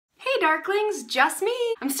Darklings, just me.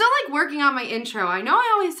 I'm still like working on my intro. I know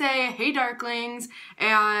I always say, hey Darklings,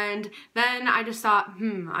 and then I just thought,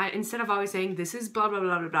 instead of always saying this is blah blah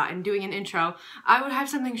blah blah blah and doing an intro, I would have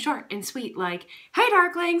something short and sweet like, hey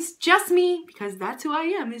Darklings, just me, because that's who I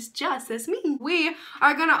am, is just as me. We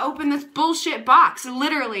are gonna open this bullshit box,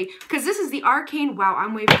 literally, because this is the Arcane, wow,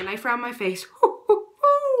 I'm waving a knife around my face.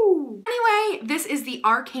 Anyway, this is the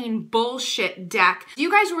Arcane Bullshit deck. You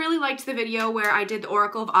guys really liked the video where I did the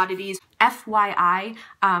Oracle of Oddities. FYI,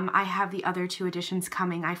 I have the other 2 editions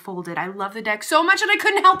coming. I folded. I love the deck so much and I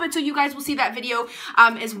couldn't help it, so you guys will see that video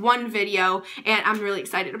as one video, and I'm really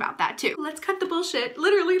excited about that too. Let's cut the bullshit.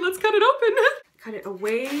 Literally, let's cut it open. Cut it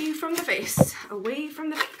away from the face. Away from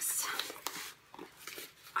the face.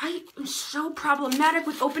 I am so problematic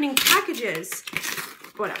with opening packages.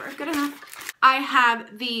 Whatever, good enough. I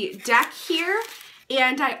have the deck here,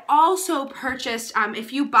 and I also purchased,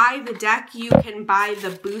 if you buy the deck, you can buy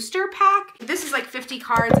the booster pack. This is like 50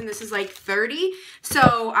 cards and this is like 30.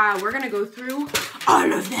 So we're gonna go through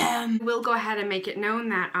all of them. We'll go ahead and make it known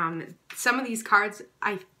that some of these cards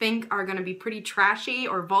I think are gonna be pretty trashy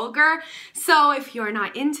or vulgar. So if you're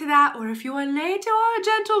not into that, or if you are a lady or a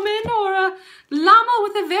gentleman or a llama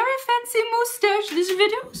with a very fancy mustache, this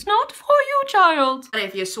video is not for you, child. But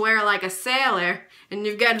if you swear like a sailor and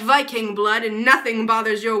you've got Viking blood and nothing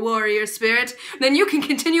bothers your warrior spirit, then you can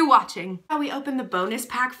continue watching. We open the bonus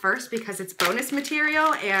pack first because it's bonus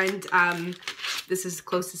material, and this is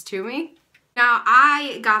closest to me. Now,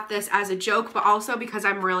 I got this as a joke, but also because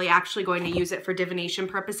I'm really actually going to use it for divination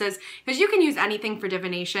purposes, because you can use anything for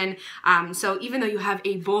divination. So even though you have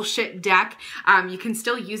a bullshit deck, you can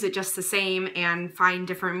still use it just the same and find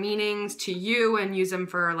different meanings to you and use them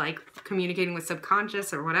for like communicating with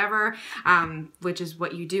subconscious or whatever, which is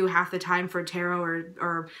what you do half the time for tarot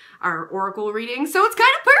or oracle readings. So it's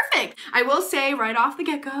kind of perfect. I will say right off the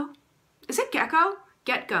get-go, is it gecko?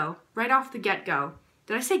 Get-go, right off the get-go.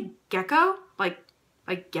 Did I say gecko?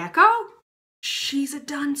 Like gecko? She's a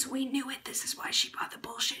dunce, we knew it. This is why she bought the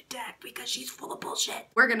bullshit deck, because she's full of bullshit.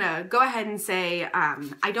 We're gonna go ahead and say,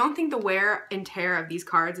 I don't think the wear and tear of these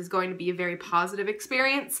cards is going to be a very positive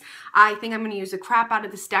experience. I think I'm gonna use the crap out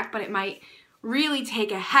of this deck, but it might really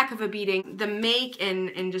take a heck of a beating. The make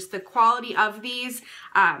and just the quality of these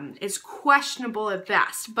is questionable at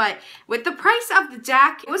best, but with the price of the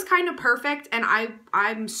deck, it was kind of perfect, and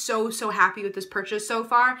I'm so happy with this purchase so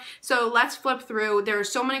far. So let's flip through. There are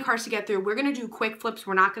so many cards to get through. We're gonna do quick flips.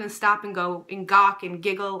 We're not gonna stop and go and gawk and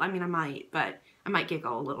giggle. I mean, I might, but I might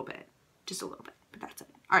giggle a little bit, just a little bit, but that's it.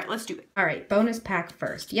 All right, let's do it. All right, bonus pack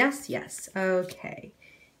first. Yes, okay.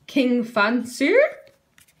 King Fancy.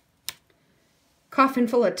 Coffin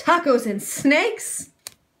full of tacos and snakes.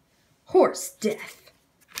 Horse death.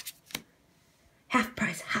 Half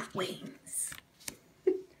price hot wings.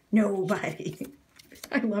 Nobody.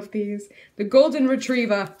 I love these. The golden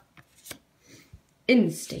retriever.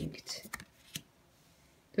 Instinct.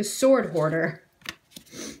 The sword hoarder.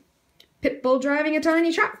 Pitbull driving a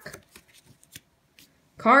tiny truck.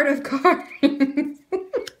 Card of cards.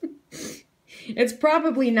 It's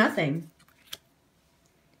probably nothing.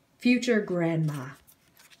 Future grandma.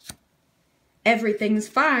 Everything's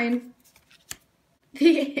fine.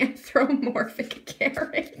 The anthropomorphic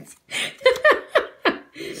carrot.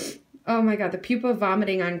 Oh my god, the pupa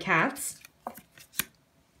vomiting on cats.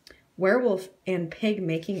 Werewolf and pig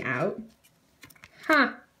making out.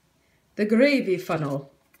 Huh. The gravy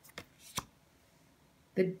funnel.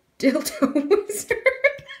 The dildo wizard.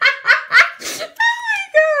 Oh my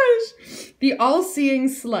gosh. The all-seeing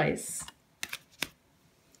slice.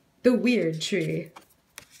 The weird tree.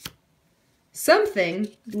 Something.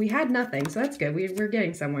 We had nothing, so that's good. We're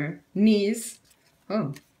getting somewhere. Knees.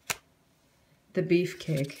 Oh. The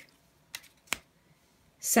beefcake.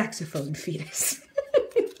 Saxophone fetus.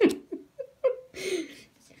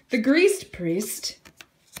 The greased priest.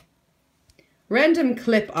 Random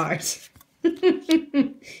clip art. Raptor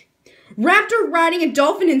riding a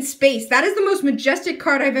dolphin in space. That is the most majestic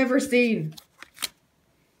card I've ever seen.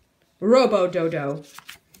 Robo-dodo.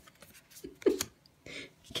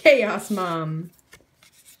 Chaos Mom.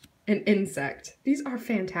 An insect. These are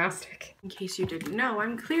fantastic. In case you didn't know,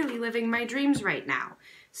 I'm clearly living my dreams right now.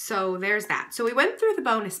 So there's that. So we went through the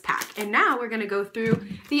bonus pack, and now we're gonna go through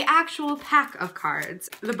the actual pack of cards.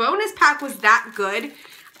 The bonus pack was that good.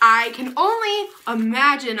 I can only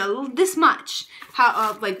imagine this much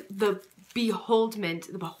how, like, the beholdment,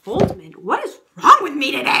 what is wrong with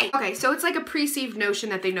me today? Okay, so it's like a perceived notion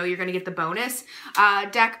that they know you're gonna get the bonus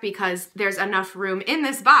deck because there's enough room in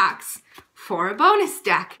this box for a bonus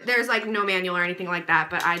deck. There's like no manual or anything like that,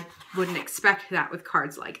 but I wouldn't expect that with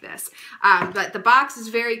cards like this. But the box is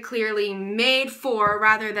very clearly made for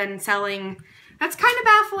rather than selling. That's kind of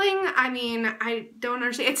baffling. I mean, I don't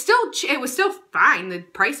understand. It's still, it was still fine. The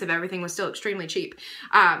price of everything was still extremely cheap.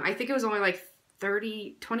 I think it was only like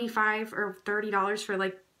 $25 or $30 for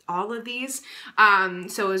like all of these.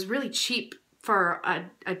 So it was really cheap for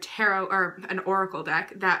a tarot or an oracle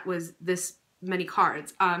deck that was this many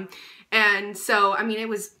cards. And so, I mean, it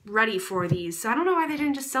was ready for these. So I don't know why they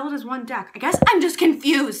didn't just sell it as one deck. I guess I'm just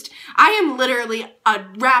confused. I am literally a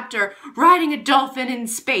raptor riding a dolphin in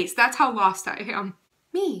space. That's how lost I am.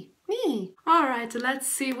 Me. All right, so let's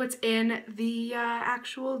see what's in the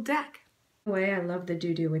actual deck. The way I love the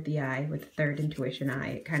doo-doo with the eye, with the third intuition eye.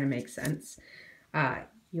 It kind of makes sense.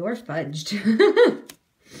 You're fudged.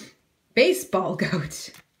 Baseball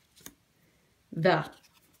goat. The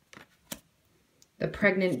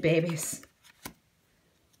pregnant babies.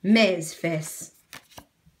 Maze face.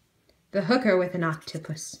 The hooker with an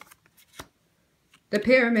octopus. The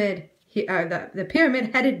pyramid, the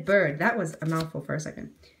pyramid-headed bird. That was a mouthful for a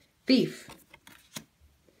second. Thief.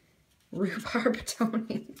 Rhubarb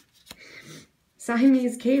toning.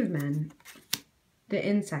 Siamese cavemen. The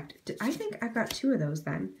insect. I think I've got 2 of those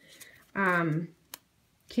then.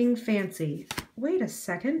 King Fancy. Wait a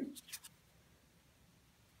second.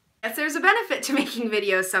 Yes, there's a benefit to making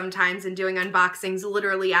videos sometimes and doing unboxings,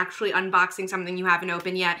 literally actually unboxing something you haven't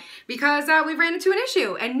opened yet, because we ran into an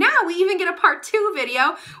issue. And now we even get a part 2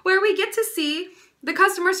 video where we get to see the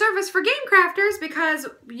customer service for game crafters, because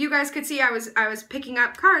you guys could see I was picking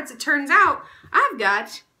up cards. It turns out I've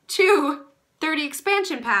got 2 30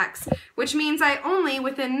 expansion packs, which means I only,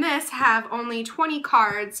 within this, have only 20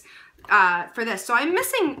 cards for this. So I'm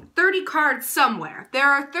missing 30 cards somewhere. There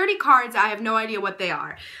are 30 cards. I have no idea what they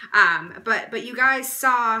are. But you guys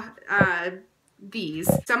saw these.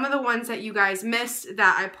 Some of the ones that you guys missed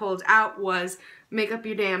that I pulled out was Make Up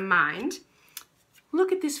Your Damn Mind.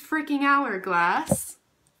 Look at this freaking hourglass.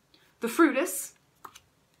 The Fruitus.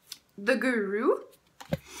 The Guru.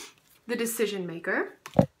 The Decision Maker.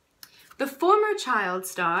 The Former Child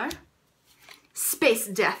Star. Space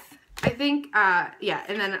Death. I think, yeah,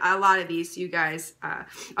 and then a lot of these, you guys, oh,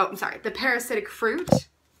 I'm sorry, the Parasitic Fruit,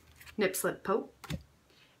 Nip Slip Pope,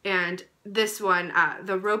 and this one,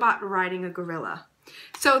 the Robot Riding a Gorilla.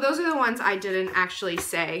 So those are the ones I didn't actually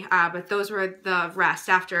say, but those were the rest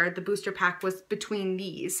after the booster pack was between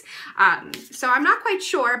these. So I'm not quite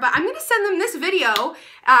sure, but I'm going to send them this video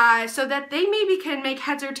so that they maybe can make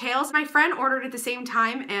heads or tails. My friend ordered at the same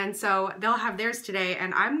time, and so they'll have theirs today,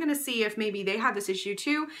 and I'm going to see if maybe they had this issue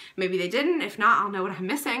too. Maybe they didn't. If not, I'll know what I'm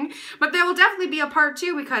missing. But there will definitely be a part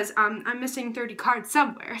 2 because I'm missing 30 cards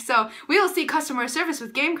somewhere. So we will see customer service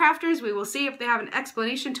with game crafters. We will see if they have an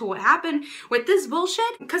explanation to what happened with this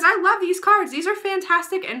bullshit, because I love these cards. These are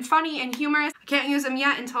fantastic and funny and humorous. I can't use them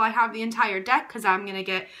yet until I have the entire deck because I'm gonna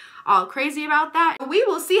get all crazy about that. We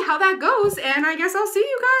will see how that goes, and I guess I'll see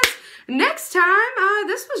you guys next time.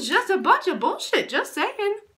 This was just a bunch of bullshit, just saying.